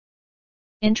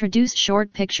Introduce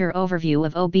short picture overview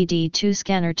of OBD2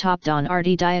 scanner TOPDON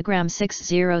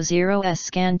ArtiDiag600S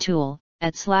scan tool,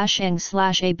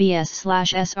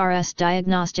 @/ENG/ABS/SRS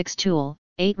Diagnostics tool,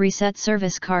 8 reset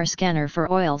service car scanner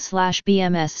for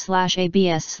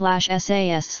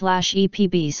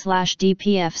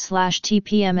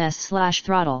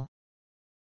oil/BMS/ABS/SAS/EPB/DPF/TPMS/Throttle.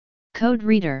 Code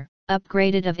reader,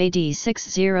 upgraded of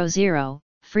AD600,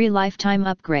 free lifetime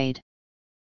upgrade.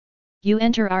 You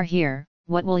enter R here,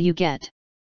 what will you get?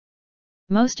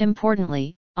 Most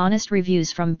importantly, honest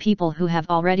reviews from people who have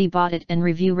already bought it and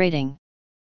review rating.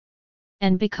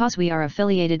 And because we are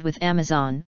affiliated with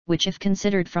Amazon, which if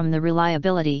considered from the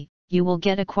reliability, you will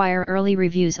get acquire early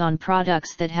reviews on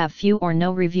products that have few or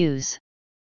no reviews.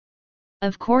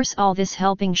 Of course, all this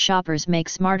helping shoppers make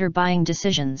smarter buying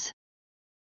decisions.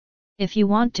 If you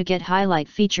want to get highlight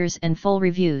features and full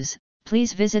reviews,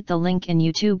 please visit the link in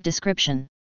YouTube description.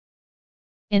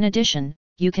 In addition,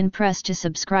 you can press to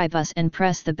subscribe us and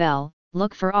press the bell,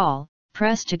 look for all,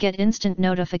 press to get instant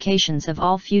notifications of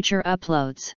all future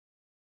uploads.